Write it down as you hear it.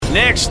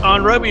Next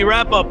on Rugby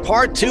Wrap-Up,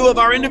 part 2 of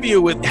our interview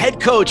with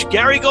head coach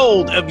Gary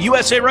Gold of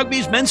USA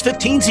Rugby's men's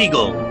 15s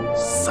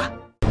Eagles.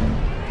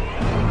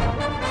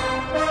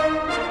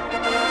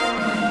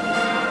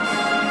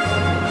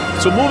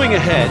 So moving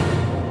ahead,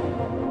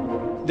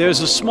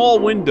 there's a small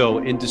window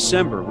in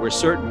December where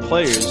certain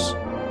players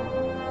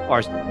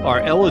are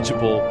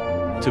eligible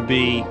to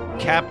be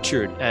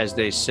captured, as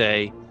they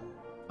say,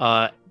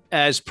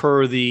 as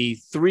per the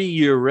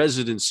 3-year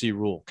residency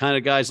rule. Kind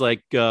of guys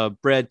like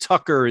Brad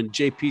Tucker and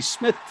J.P.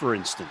 Smith, for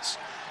instance,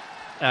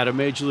 out of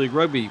Major League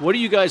Rugby. What are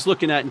you guys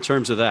looking at in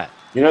terms of that?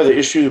 You know, the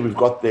issue we've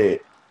got there,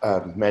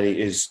 Matty,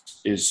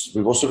 is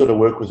we've also got to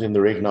work within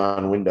the Reg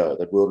 9 window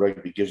that World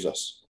Rugby gives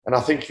us. And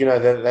I think, you know,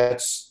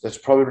 that's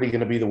probably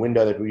going to be the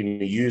window that we're going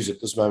to use at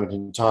this moment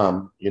in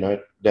time, you know,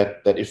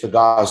 that if the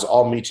guys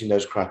are meeting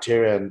those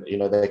criteria and, you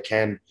know, they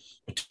can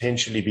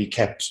potentially be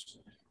kept.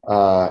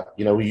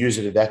 You know, we use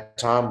it at that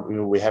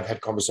time. We have had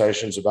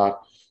conversations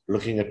about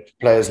looking at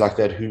players like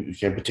that who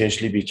can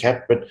potentially be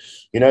capped. But,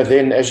 you know,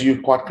 then, as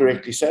you quite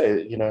correctly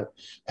say, you know,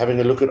 having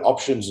a look at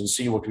options and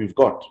see what we've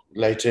got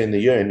later in the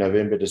year, in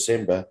November,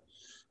 December,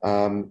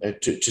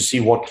 to see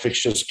what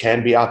fixtures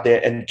can be out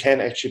there and can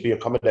actually be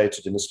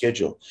accommodated in the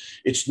schedule.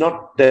 It's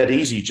not that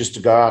easy just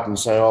to go out and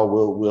say, oh,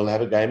 we'll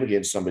have a game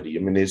against somebody.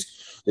 I mean,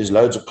 there's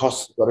loads of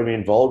costs that got to be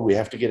involved. We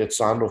have to get it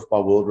signed off by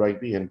World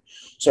Rugby. And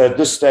so at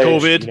this stage,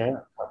 COVID. You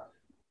know,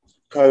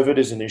 COVID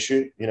is an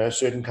issue, you know,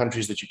 certain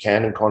countries that you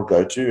can and can't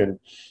go to and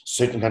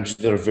certain countries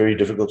that are very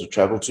difficult to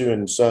travel to.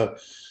 And so,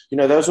 you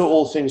know, those are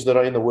all things that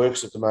are in the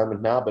works at the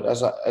moment now. But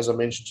as I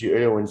mentioned to you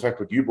earlier, or in fact,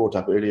 what you brought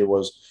up earlier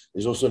was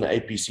there's also an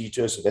APC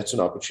tour. So that's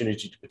an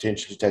opportunity to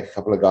potentially take a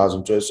couple of guys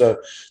on tour. So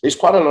there's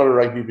quite a lot of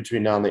rugby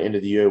between now and the end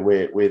of the year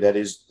where that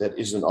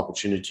is an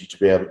opportunity to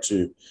be able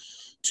to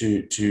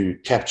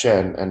capture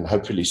and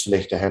hopefully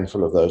select a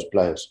handful of those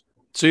players.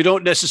 So you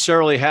don't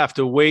necessarily have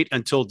to wait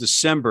until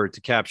December to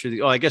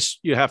capture I guess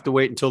you have to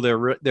wait until their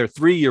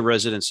 3-year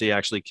residency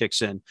actually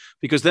kicks in,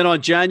 because then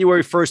on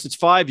January 1st, it's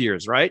 5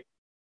 years, right?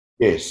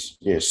 Yes.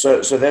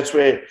 So that's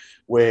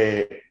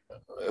where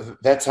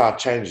that's how it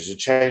changes. It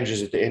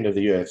changes at the end of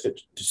the year,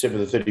 December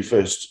the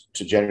 31st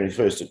to January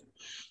 1st.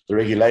 The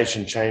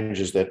regulation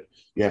changes that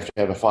you have to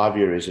have a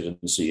 5-year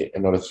residency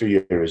and not a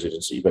 3-year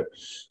residency. But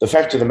the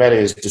fact of the matter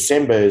is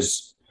December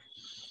is,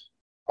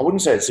 I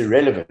wouldn't say it's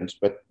irrelevant,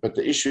 but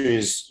the issue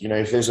is, you know,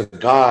 if there's a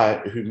guy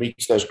who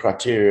meets those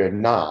criteria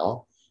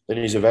now, then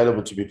he's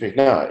available to be picked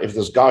now. If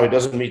there's a guy who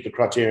doesn't meet the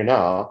criteria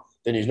now,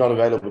 then he's not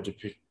available to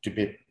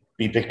be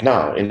picked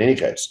now in any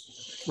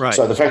case. Right.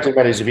 So the fact of the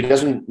matter is, if he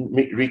doesn't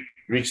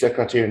reach that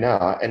criteria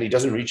now and he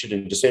doesn't reach it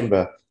in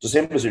December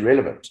is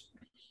irrelevant.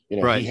 You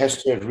know, right. He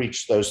has to have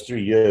reached those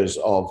 3 years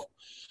of,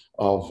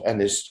 and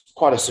there's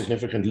quite a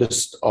significant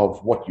list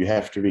of what you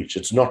have to reach.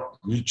 It's not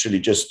literally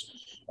just,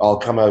 I'll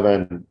come over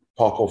and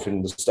park off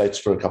in the States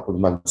for a couple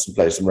of months and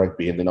play some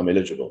rugby and then I'm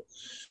eligible.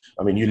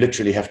 I mean, you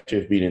literally have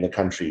to have been in the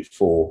country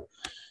for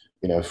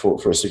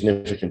a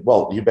significant,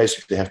 you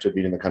basically have to have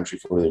been in the country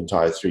for the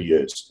entire 3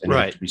 years and you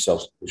have to be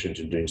self-sufficient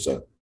in doing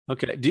so.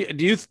 Okay.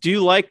 Do you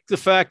like the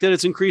fact that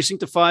it's increasing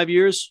to 5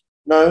 years?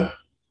 No,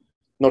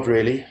 not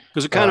really.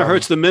 Because it kind of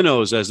hurts the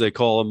minnows, as they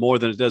call them, more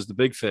than it does the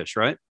big fish,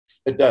 right?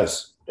 It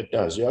does.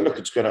 Yeah, look,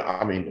 it's going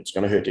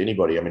to hurt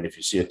anybody. I mean, if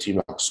you see a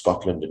team like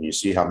Scotland and you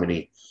see how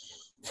many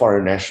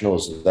foreign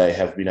nationals they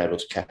have been able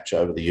to capture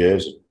over the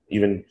years,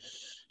 even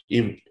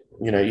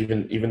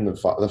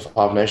the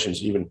Five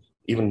Nations,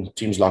 even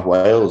teams like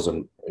Wales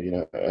and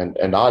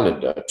and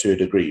Ireland to a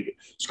degree.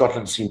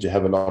 Scotland seem to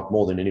have a lot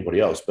more than anybody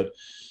else, but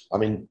I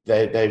mean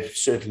they've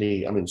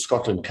certainly. I mean,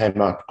 Scotland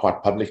came out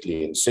quite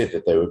publicly and said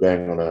that they were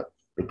going on a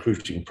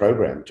recruiting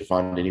program to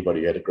find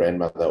anybody who had a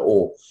grandmother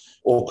or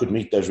could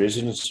meet those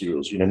residency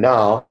rules. You know,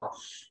 now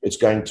it's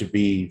going to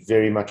be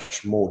very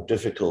much more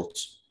difficult.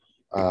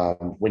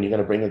 When you're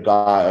going to bring a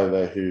guy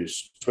over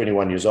who's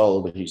 21 years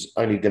old and he's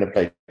only going to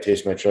play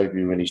Test match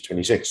rugby when he's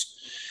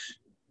 26.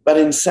 But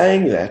in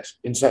saying that,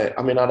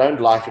 I mean, I don't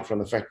like it from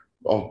the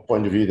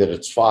point of view that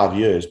it's 5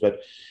 years, but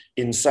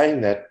in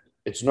saying that,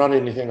 it's not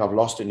anything I've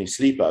lost any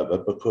sleep over,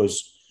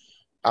 because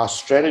our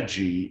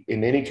strategy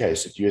in any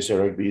case at USA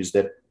Rugby is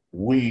that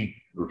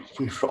we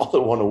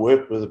rather want to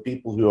work with the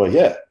people who are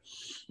here.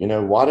 You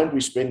know, why don't we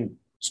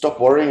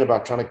stop worrying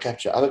about trying to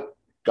capture other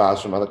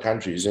guys from other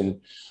countries? And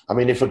I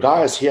mean, if a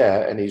guy is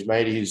here and he's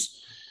made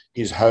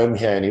his home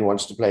here and he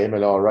wants to play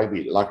MLR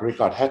rugby, like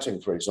Rickard Hatting,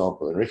 for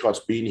example, and Rickard's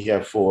been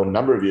here for a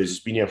number of years,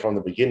 he's been here from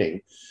the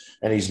beginning,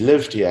 and he's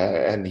lived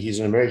here, and he's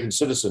an American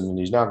citizen, and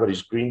he's now got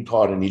his green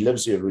card, and he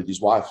lives here with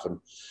his wife, and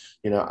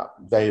you know,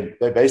 they're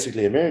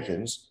basically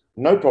Americans.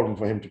 No problem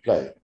for him to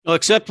play. Well,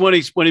 except when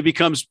he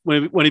becomes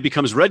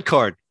red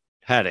card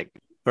Hatting,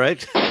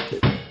 right?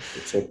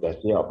 Except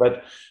that, yeah,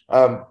 but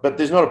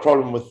there's not a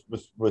problem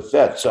with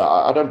that. So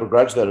I don't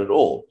begrudge that at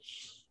all.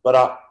 But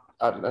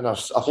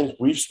I think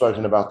we've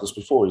spoken about this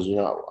before. Is, you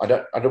know,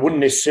 I wouldn't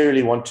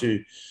necessarily want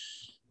to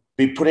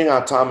be putting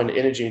our time and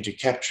energy into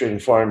capturing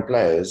foreign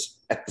players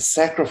at the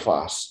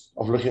sacrifice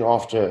of looking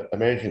after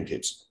American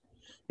kids.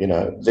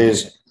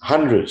 There's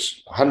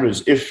hundreds,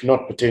 if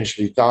not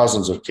potentially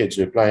thousands of kids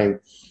who are playing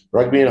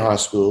rugby in high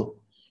school,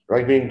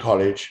 rugby in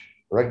college,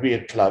 rugby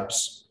at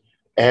clubs,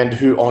 and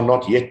who are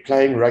not yet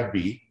playing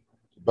rugby,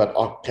 but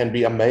can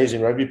be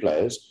amazing rugby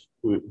players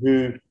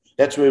who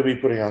that's where we're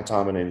putting our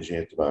time and energy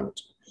at the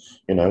moment.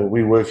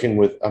 We're working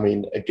with,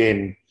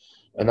 again,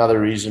 another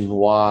reason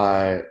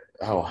why,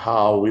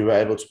 how we were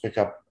able to pick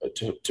up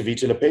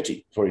Tavita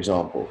Lepetti, for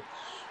example.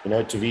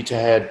 Tavita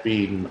had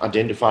been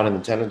identified in the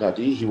talent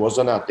ID. He was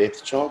on our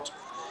depth chart.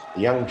 A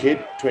young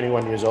kid,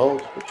 21 years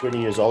old, 20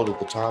 years old at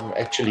the time,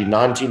 actually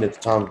 19 at the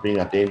time of being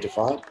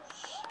identified.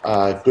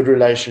 Good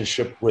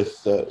relationship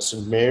with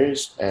St.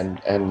 Mary's and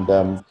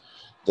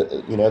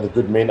the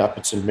good men up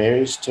at St.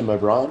 Mary's, Tim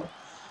O'Brien.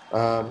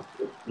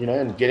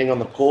 And getting on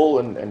the call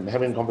and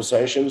having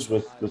conversations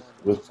with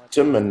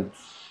Tim and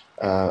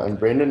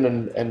Brendan,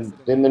 and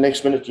then the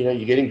next minute,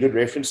 you're getting good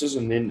references,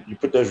 and then you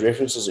put those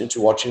references into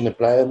watching the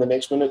player, and the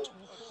next minute,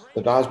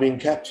 the guy's being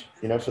capped,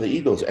 for the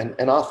Eagles, and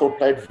I thought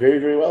played very,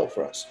 very well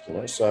for us,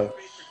 So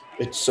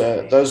it's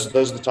those are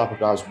the type of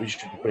guys we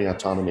should be putting our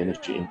time and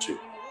energy into.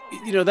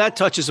 That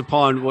touches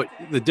upon what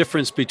the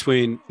difference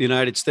between the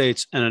United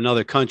States and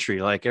another country.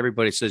 Like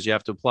everybody says, you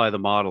have to apply the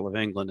model of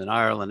England and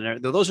Ireland.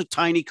 And those are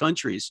tiny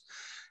countries.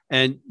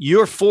 And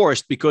you're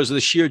forced, because of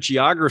the sheer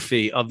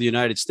geography of the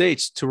United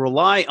States, to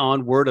rely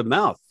on word of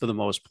mouth for the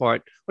most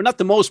part, or not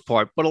the most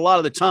part, but a lot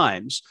of the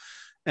times.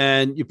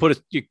 And you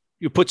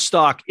put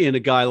stock in a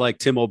guy like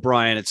Tim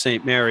O'Brien at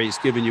St. Mary's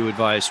giving you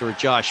advice, or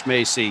Josh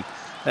Macy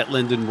at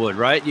Lindenwood,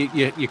 right?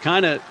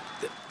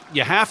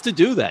 You have to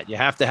do that. You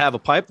have to have a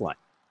pipeline.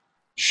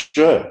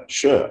 Sure.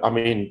 A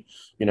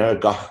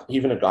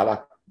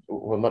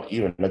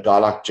guy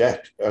like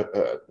Jack,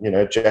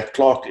 Jack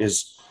Clark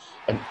is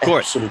an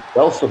absolute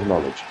wealth of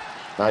knowledge.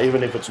 Now,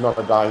 even if it's not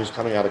a guy who's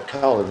coming out of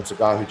Cal, if it's a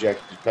guy who Jack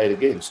has played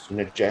against,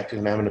 Jack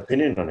can have an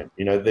opinion on him.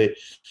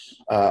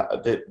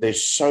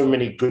 There's so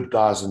many good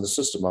guys in the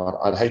system.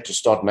 I'd hate to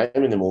start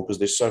naming them all because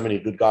there's so many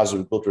good guys who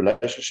we've built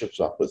relationships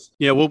up with.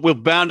 Yeah, we're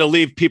bound to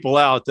leave people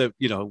out that,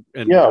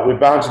 we're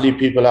bound to leave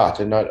people out.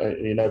 And,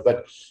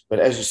 but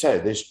as you say,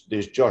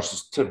 there's Josh,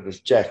 there's Tim, there's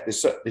Jack.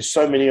 There's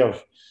so many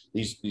of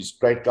these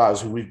great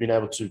guys who we've been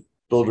able to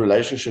build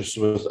relationships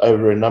with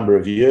over a number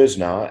of years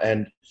now.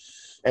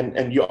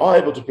 And you are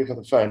able to pick up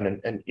the phone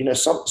and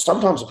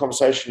sometimes the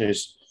conversation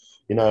is,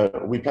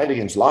 we played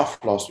against Life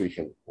last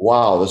weekend.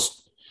 Wow,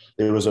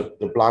 there was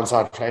the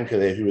blindside flanker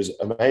there who was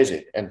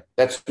amazing, and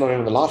that's not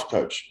even the Life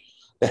coach.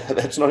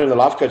 That's not even the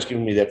Life coach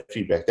giving me that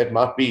feedback. That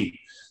might be,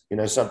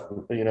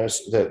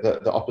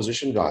 the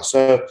opposition guy.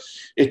 So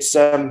it's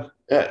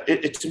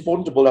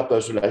important to build up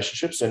those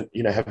relationships and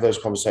have those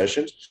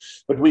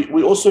conversations. But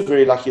we're also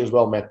very lucky as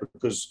well, Matt,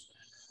 because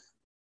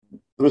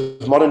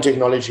with modern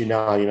technology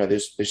now,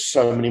 there's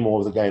so many more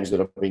of the games that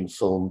are being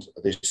filmed.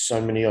 There's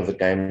so many of the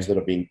games that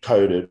are being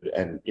coded,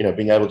 and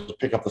being able to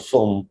pick up the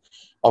film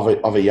of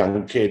a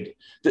young kid.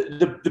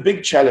 The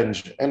big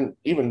challenge, and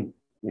even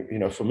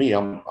for me,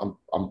 I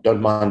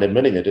don't mind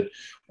admitting it.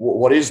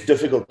 What is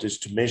difficult is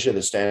to measure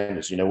the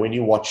standards. When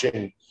you're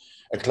watching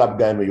a club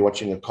game or you're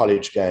watching a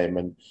college game,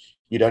 and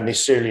you don't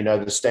necessarily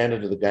know the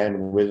standard of the game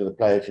and whether the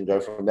player can go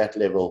from that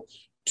level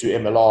to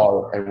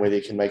MLR and whether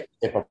he can make a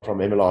step up from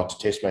MLR to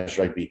test match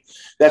rugby.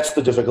 That's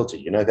the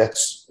difficulty.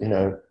 That's,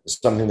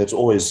 something that's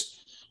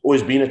always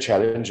been a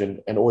challenge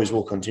and always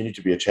will continue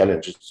to be a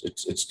challenge.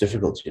 It's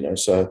difficult,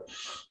 So,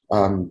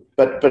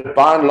 but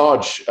by and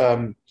large,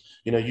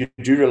 you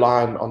do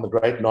rely on the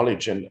great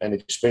knowledge and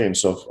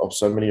experience of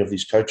so many of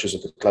these coaches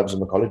at the clubs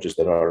and the colleges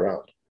that are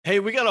around. Hey,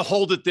 we got to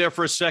hold it there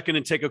for a second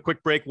and take a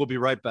quick break. We'll be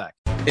right back.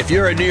 If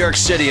you're in New York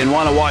City and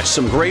want to watch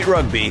some great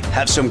rugby,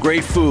 have some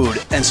great food,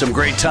 and some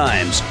great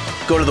times,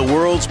 go to the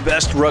world's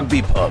best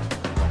rugby pub,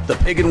 the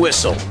Pig and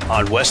Whistle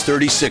on West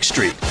 36th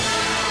Street.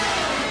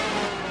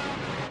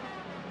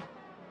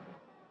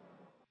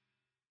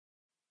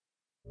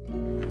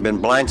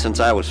 Been blind since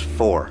I was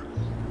 4.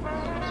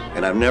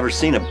 And I've never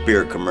seen a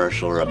beer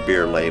commercial or a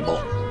beer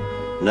label.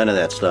 None of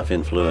that stuff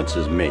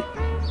influences me.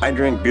 I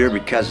drink beer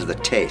because of the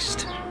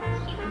taste.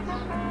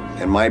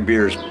 And my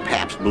beer's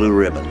Pabst Blue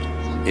Ribbon.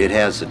 It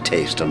has the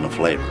taste and the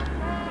flavor.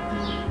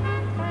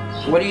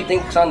 What do you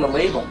think's on the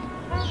label?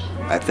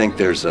 I think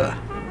there's a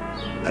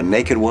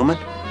naked woman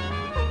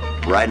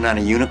riding on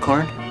a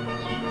unicorn,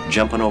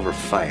 jumping over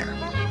fire.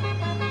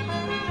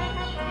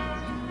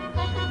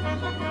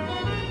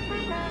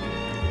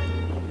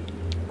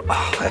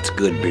 Oh, that's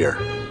good beer.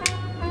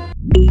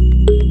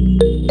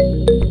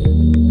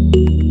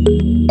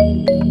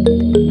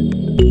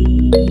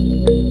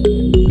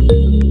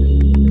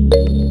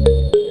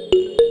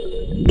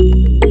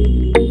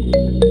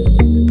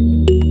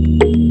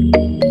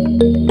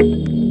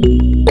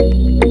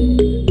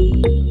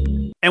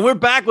 And we're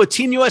back with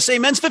Team USA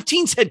Men's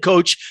 15s head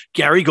coach,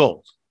 Gary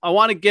Gold. I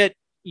want to get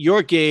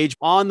your gauge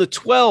on the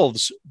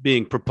 12s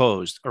being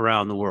proposed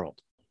around the world.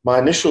 My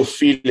initial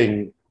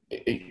feeling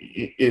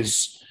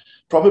is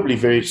probably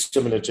very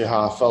similar to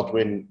how I felt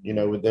when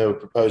they were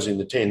proposing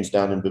the 10s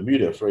down in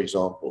Bermuda, for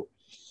example.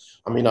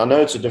 I mean, I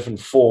know it's a different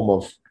form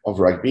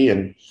rugby,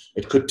 and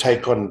it could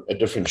take on a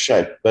different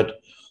shape.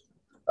 But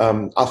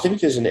I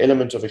think there's an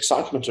element of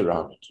excitement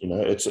around it.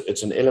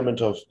 It's an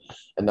element of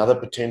another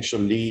potential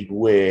league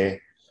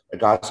where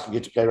guys can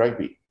get to play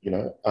rugby.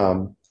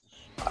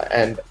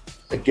 And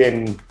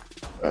again,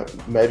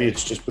 maybe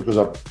it's just because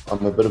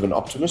I'm a bit of an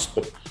optimist,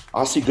 but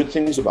I see good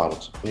things about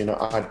it.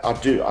 I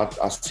do.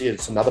 I see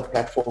it's another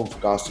platform for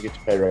guys to get to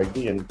play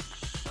rugby. And,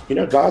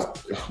 guys,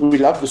 we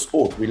love the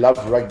sport. We love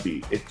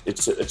rugby.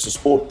 It's a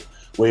sport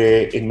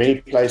where in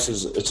many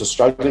places it's a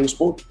struggling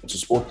sport. It's a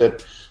sport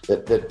that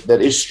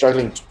is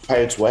struggling to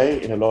pay its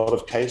way in a lot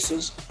of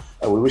cases.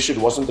 We wish it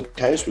wasn't the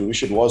case. We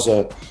wish it was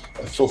a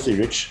filthy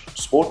rich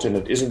sport, and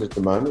it isn't at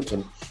the moment.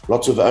 And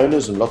lots of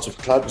owners and lots of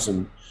clubs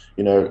and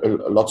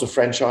lots of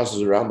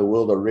franchises around the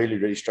world are really,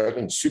 really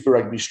struggling. Super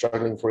Rugby is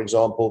struggling, for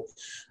example.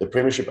 The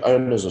Premiership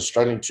owners are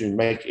struggling to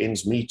make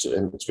ends meet,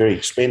 and it's very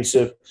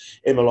expensive.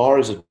 MLR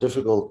is a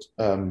difficult,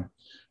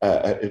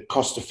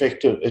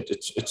 cost-effective.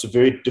 It's a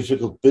very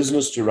difficult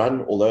business to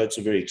run, although it's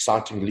a very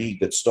exciting league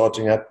that's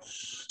starting up.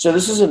 So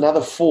this is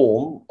another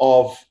form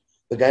of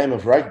the game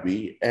of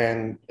rugby,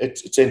 and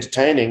it's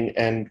entertaining,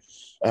 and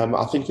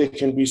I think there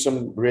can be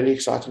some really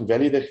exciting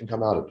value that can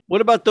come out of it. What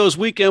about those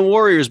weekend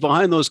warriors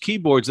behind those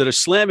keyboards that are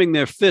slamming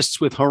their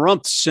fists with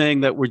harumphs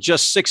saying that we're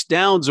just 6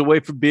 downs away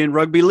from being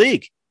rugby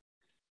league?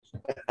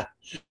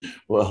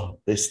 Well,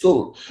 there's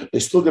still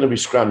going to be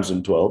scrums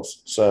in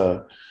 12s.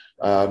 So,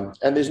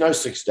 and there's no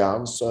 6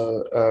 downs.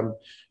 So,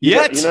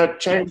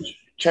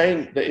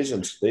 change, there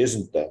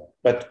isn't there.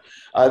 But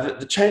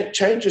the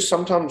change is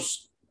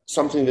sometimes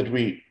something that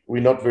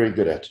we're not very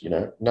good at.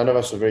 None of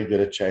us are very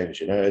good at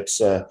change.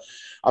 It's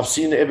I've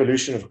seen the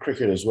evolution of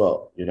cricket as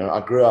well.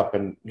 I grew up,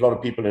 and a lot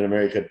of people in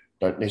America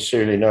don't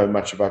necessarily know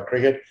much about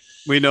cricket.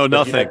 We know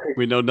nothing.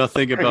 We know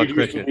nothing about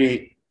cricket. Used to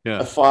be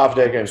a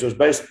 5-day game. So it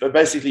was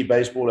basically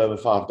baseball over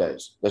 5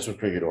 days. That's what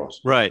cricket was.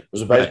 Right. It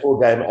was a baseball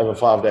game over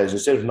 5 days.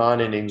 Instead of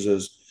 9 innings,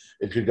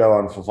 it could go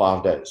on for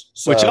 5 days.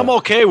 So, which I'm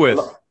okay with.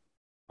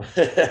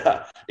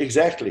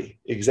 Exactly.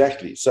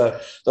 So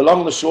the long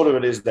and the short of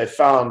it is they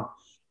found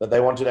that they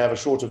wanted to have a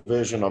shorter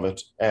version of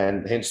it,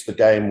 and hence the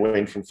game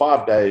went from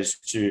 5 days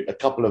to a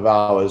couple of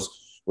hours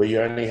where you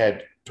only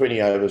had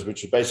 20 overs,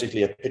 which was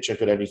basically a pitcher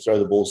could only throw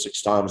the ball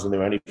 6 times, and there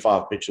were only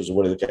 5 pitches, or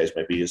whatever the case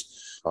may be.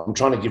 I'm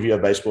trying to give you a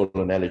baseball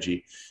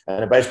analogy.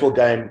 And a baseball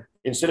game,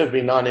 instead of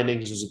being 9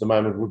 innings at the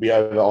moment, would be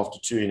over after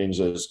 2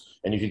 innings,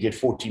 and you could get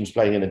 4 teams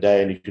playing in a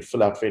day, and you could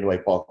fill out Fenway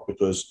Park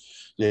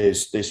because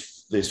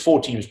there's 4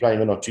 teams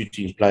playing and not 2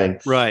 teams playing.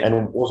 Right.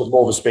 And was it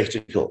more of a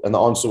spectacle? And the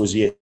answer was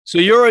yes. So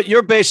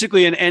you're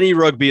basically an any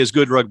rugby is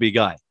good rugby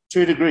guy.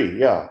 To a degree,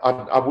 yeah.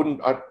 I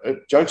wouldn't,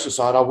 jokes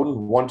aside, I wouldn't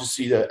want to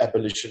see the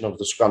abolition of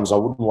the scrums. I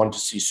wouldn't want to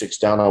see 6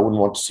 down. I wouldn't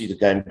want to see the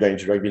game going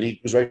to rugby league,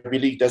 because rugby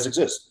league does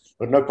exist.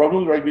 But no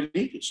problem with rugby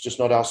league. It's just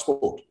not our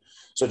sport.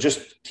 So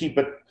just keep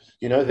it,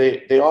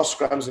 there are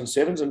scrums and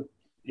 7s, and,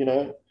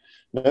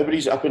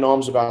 nobody's up in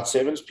arms about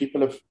 7s.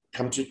 People have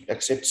come to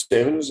accept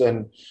 7s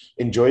and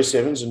enjoy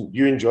 7s, and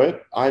you enjoy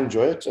it. I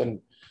enjoy it.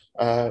 And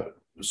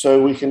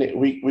so we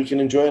can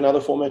enjoy another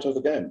format of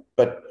the game,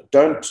 but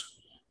don't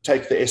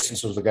take the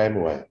essence of the game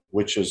away,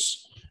 which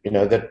is,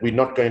 that we're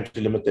not going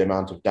to limit the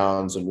amount of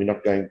downs, and we're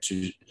not going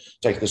to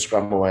take the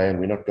scrum away, and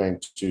we're not going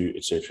to,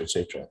 et cetera, et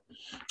cetera.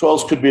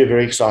 12s could be a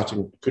very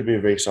exciting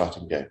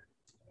game.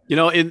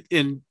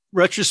 In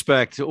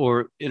retrospect,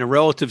 or in a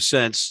relative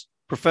sense,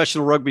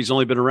 professional rugby's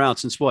only been around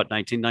since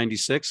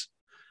 1996?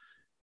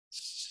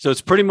 So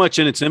it's pretty much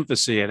in its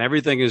infancy, and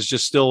everything is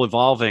just still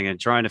evolving and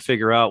trying to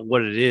figure out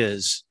what it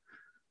is.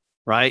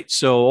 Right.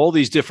 So all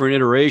these different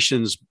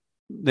iterations,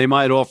 they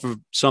might offer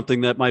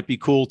something that might be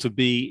cool to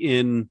be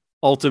in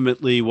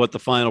ultimately what the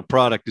final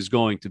product is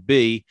going to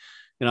be.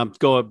 And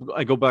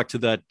I go back to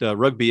that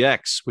Rugby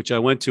X, which I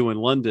went to in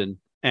London.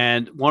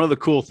 And one of the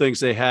cool things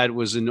they had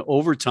was in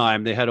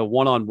overtime, they had a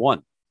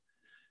 1-on-1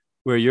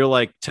 where you're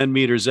like 10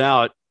 meters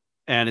out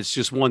and it's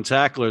just one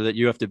tackler that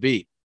you have to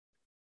beat.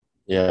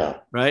 Yeah.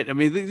 Right. I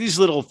mean,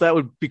 that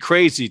would be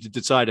crazy to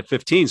decide a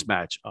 15s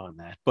match on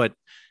that. But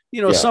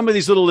some of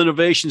these little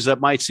innovations that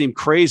might seem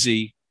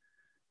crazy,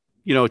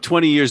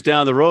 20 years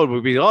down the road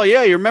would be, oh,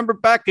 yeah, you remember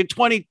back in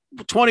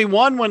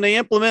 2021 when they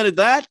implemented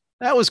that?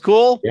 That was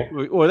cool. Yeah.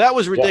 Or that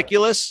was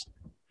ridiculous.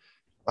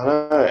 I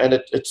know.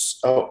 And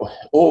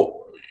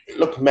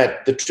look,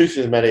 Matt, the truth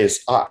of the matter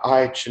is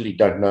I actually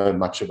don't know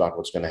much about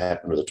what's going to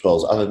happen with the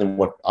 12s other than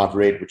what I've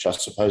read, which I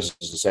suppose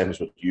is the same as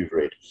what you've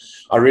read.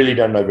 I really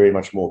don't know very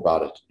much more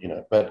about it,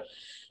 but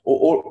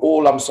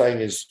all I'm saying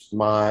is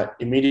my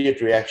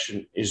immediate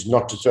reaction is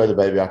not to throw the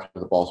baby out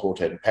of the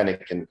bathwater and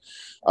panic and,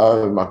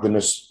 oh my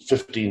goodness,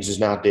 15s is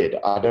now dead.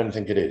 I don't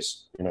think it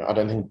is. I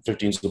don't think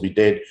 15s will be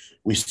dead.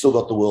 We still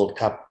got the World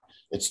Cup.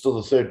 It's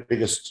still the 3rd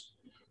biggest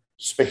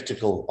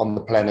spectacle on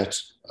the planet.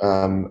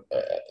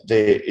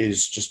 There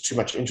is just too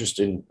much interest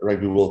in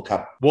Rugby World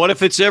Cup. What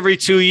if it's every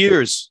 2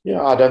 years?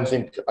 Yeah, I don't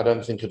think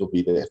it'll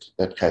be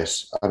that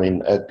case. I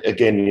mean,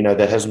 again,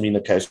 that hasn't been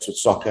the case with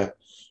soccer.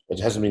 It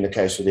hasn't been the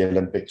case with the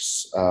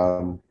Olympics,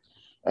 and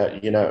I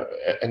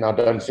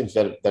don't think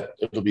that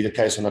it'll be the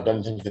case, and I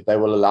don't think that they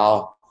will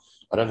allow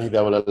I don't think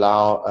they will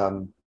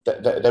allow.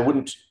 They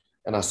wouldn't,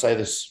 and I say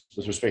this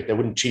with respect, they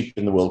wouldn't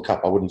cheapen the World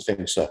Cup. I wouldn't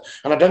think so,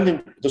 and I don't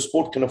think the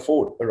sport can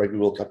afford a Rugby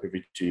World Cup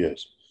every 2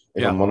 years.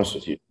 If I'm honest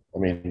with you, I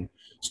mean,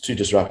 it's too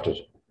disruptive.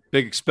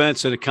 Big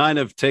expense, and it kind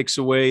of takes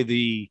away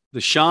the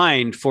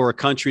shine for a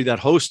country that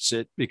hosts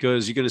it,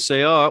 because you're going to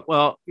say, oh,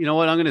 well, you know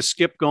what, I'm going to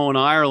skip going to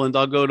Ireland.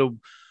 I'll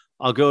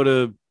go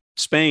to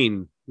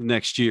Spain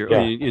next year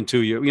in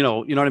 2 years. You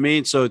know what I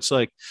mean? So it's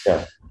like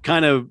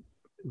kind of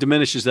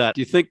diminishes that.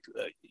 Do you think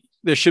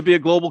there should be a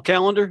global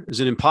calendar? Is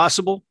it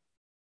impossible?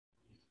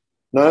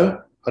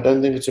 No, I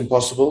don't think it's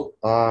impossible.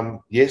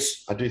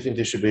 Yes, I do think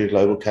there should be a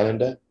global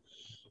calendar.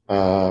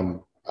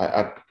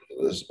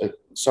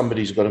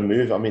 Somebody's got to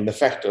move. I mean, the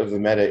fact of the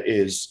matter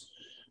is,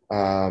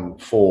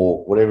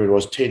 for whatever it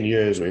was, 10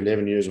 years or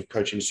 11 years of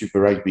coaching Super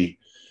Rugby,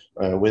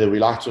 whether we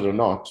liked it or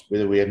not,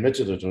 whether we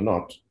admitted it or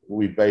not,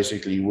 we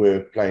basically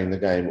were playing the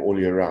game all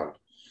year round.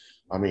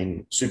 I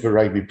mean, Super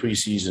Rugby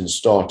preseason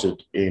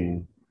started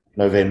in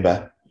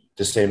November,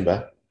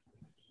 December,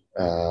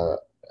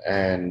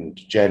 and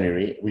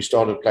January. We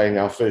started playing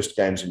our first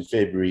games in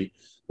February,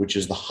 which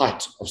is the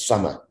height of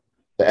summer,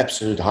 the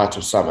absolute height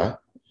of summer.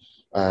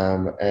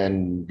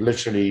 And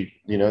literally,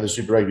 the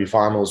Super Rugby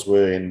finals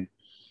were in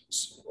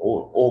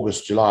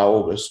July,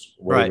 August,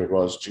 whatever it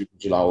was,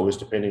 July, August,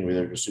 depending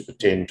whether it was Super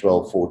 10,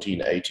 12,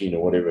 14, 18,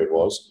 or whatever it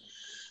was.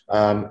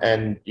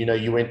 And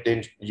you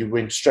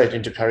went straight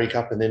into Currie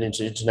Cup and then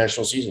into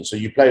international season. So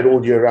you played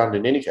all year round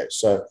in any case.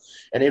 So,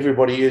 and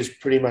everybody is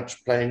pretty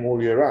much playing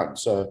all year round.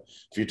 So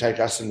if you take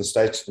us in the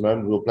States at the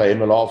moment, we'll play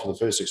MLR for the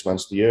first 6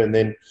 months of the year, and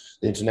then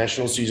the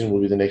international season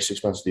will be the next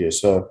 6 months of the year.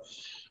 So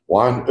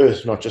why on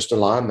earth not just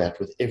align that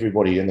with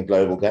everybody in the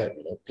global game?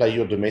 Play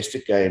your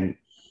domestic game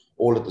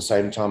all at the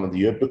same time of the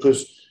year,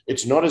 because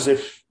it's not as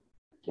if,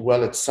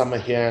 well, it's summer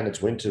here and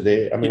it's winter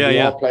there. I mean, we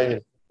are playing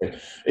it.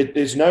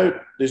 There's no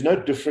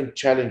different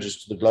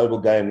challenges to the global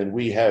game than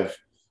we have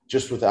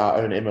just with our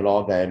own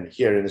MLR game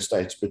here in the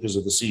States, because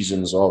of the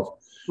seasons of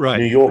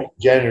New York,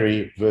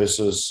 January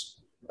versus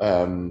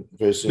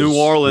New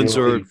Orleans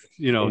or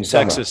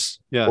Texas,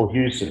 or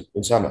Houston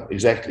in summer.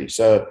 Exactly.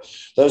 So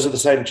those are the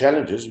same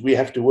challenges. We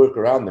have to work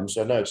around them.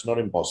 So no, it's not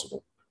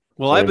impossible.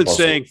 Well, I've been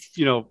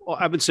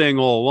saying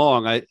all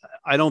along,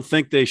 I don't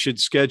think they should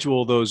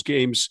schedule those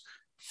games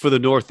for the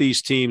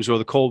Northeast teams or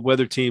the cold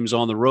weather teams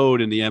on the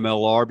road in the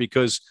MLR,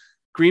 because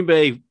Green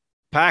Bay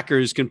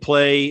Packers can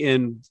play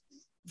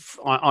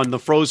on the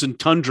frozen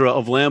tundra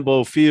of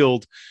Lambeau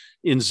Field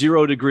in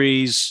 0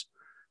 degrees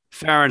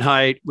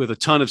Fahrenheit with a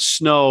ton of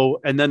snow.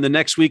 And then the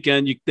next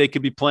weekend, they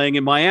could be playing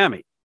in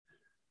Miami.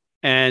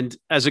 And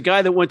as a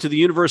guy that went to the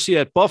University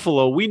at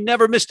Buffalo, we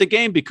never missed a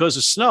game because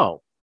of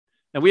snow.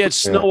 And we had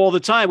snow all the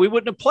time. We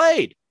wouldn't have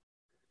played.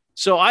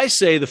 So I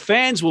say the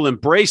fans will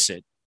embrace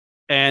it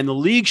and the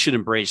league should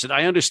embrace it.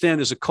 I understand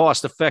there's a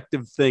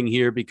cost-effective thing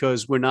here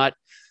because we're not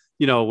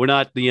the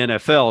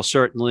NFL,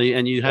 certainly.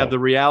 And you have the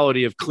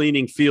reality of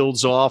cleaning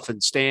fields off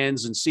and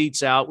stands and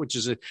seats out, which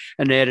is an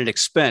added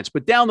expense.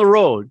 But down the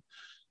road,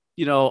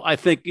 I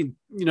think, the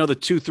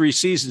 2-3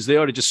 seasons, they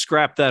ought to just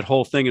scrap that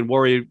whole thing and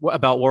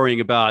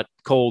worrying about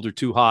cold or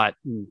too hot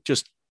and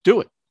just do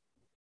it.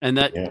 And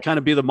that kind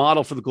of be the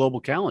model for the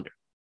global calendar.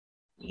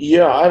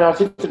 Yeah, and I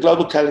think the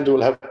global calendar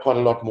will have quite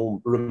a lot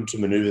more room to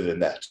maneuver than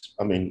that.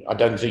 I mean, I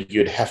don't think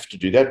you'd have to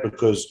do that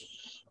because,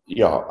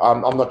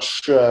 I'm not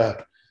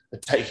sure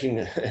taking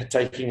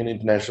an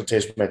international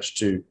test match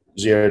to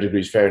 0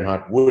 degrees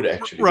Fahrenheit would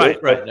actually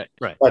work. Right.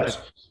 But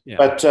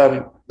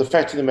the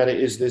fact of the matter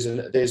is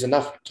there's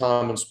enough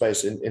time and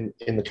space in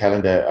the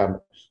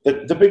calendar.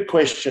 The big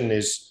question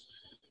is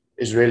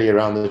really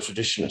around the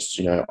traditionists.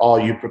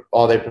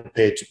 Are they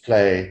prepared to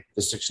play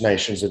the Six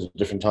Nations at a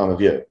different time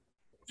of year,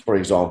 for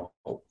example?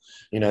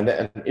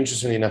 And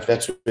interestingly enough,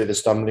 that's where the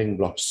stumbling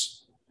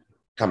blocks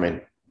come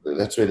in.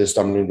 That's where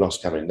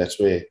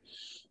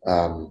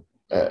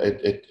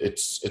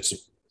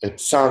it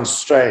sounds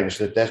strange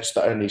that's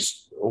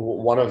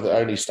one of the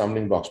only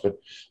stumbling blocks, but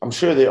I'm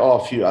sure there are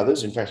a few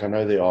others. In fact, I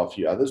know there are a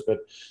few others, but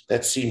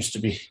that seems to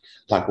be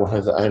like one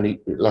of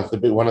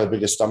the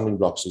biggest stumbling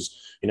blocks is,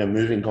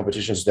 moving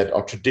competitions that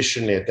are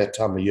traditionally at that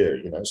time of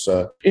year,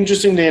 So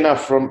interestingly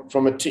enough, from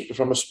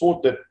a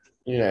sport that,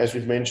 as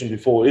we've mentioned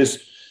before,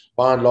 is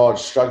by and large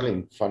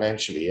struggling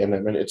financially. And I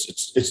mean,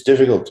 it's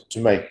difficult to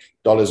make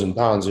dollars and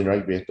pounds in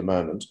rugby at the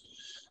moment.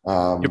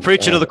 You're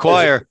preaching to the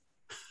choir.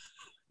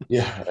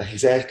 Yeah,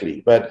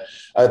 exactly. But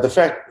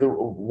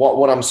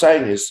what I'm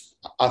saying is,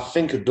 I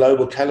think a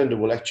global calendar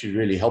will actually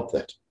really help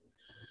that.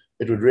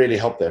 It would really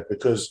help that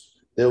because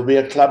there will be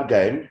a club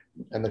game,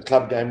 and the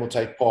club game will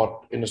take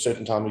part in a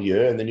certain time of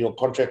year, and then you'll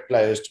contract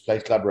players to play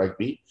club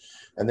rugby.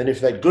 And then if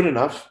they're good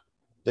enough,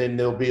 then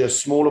there'll be a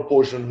smaller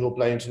portion who will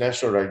play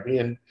international rugby.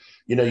 And,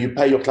 you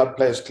pay your club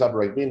players club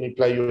rugby and you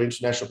play your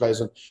international players.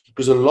 And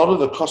because a lot of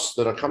the costs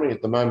that are coming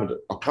at the moment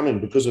are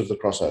coming because of the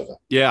crossover.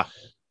 Yeah.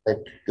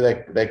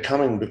 They're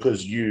coming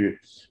because you're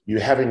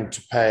having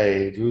to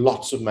pay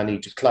lots of money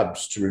to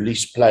clubs to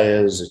release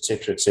players,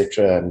 etc.,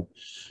 and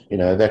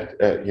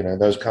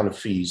those kind of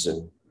fees,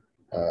 and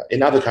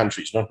in other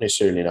countries, not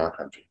necessarily in our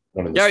country.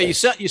 Yeah, you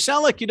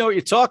sound like you know what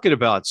you're talking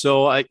about.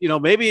 So,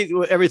 maybe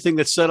everything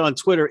that's said on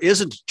Twitter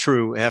isn't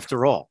true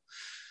after all.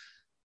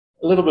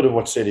 A little bit of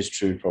what's said is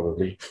true,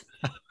 probably.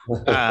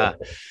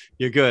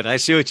 You're good. I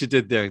see what you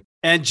did there.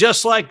 And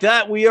just like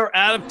that, we are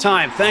out of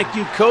time. Thank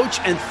you, Coach,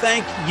 and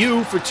thank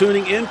you for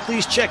tuning in.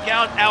 Please check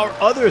out our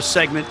other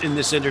segment in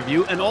this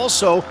interview, and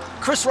also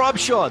Chris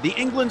Robshaw, the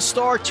England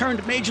star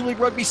turned Major League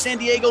Rugby San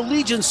Diego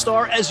Legion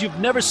star as you've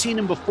never seen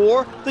him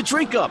before, The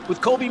Drink Up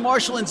with Kobe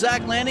Marshall and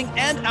Zach Lanning,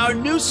 and our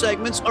new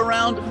segments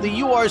around the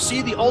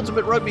URC, the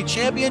Ultimate Rugby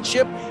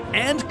Championship,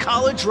 and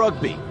college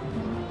rugby.